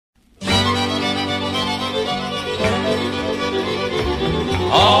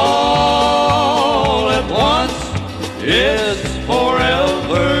it's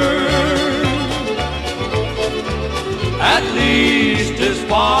forever. At least as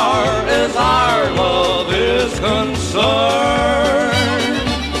far as our love is concerned.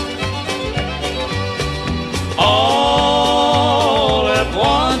 All at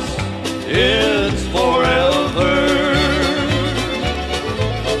once, it's forever.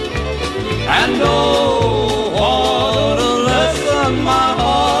 And oh, what a lesson my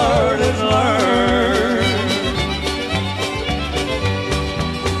heart has learned.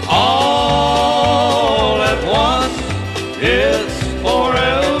 All at once, it's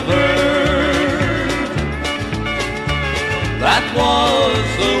forever. That was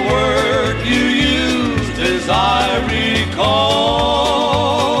the word you used as I recall.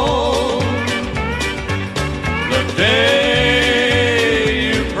 The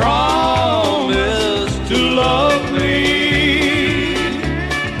day you promised to love me,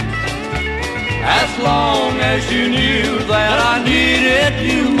 as long as you knew that I needed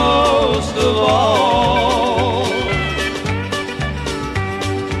you most of all.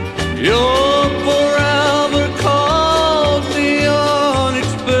 Your forever called me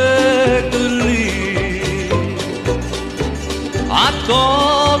unexpectedly. I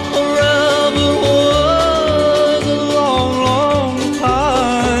thought forever was a long, long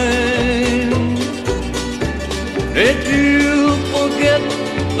time. Did you forget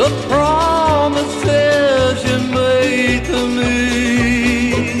the promises you made to me?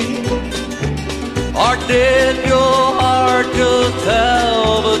 Or did your heart just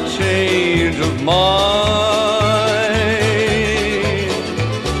have a change of mind?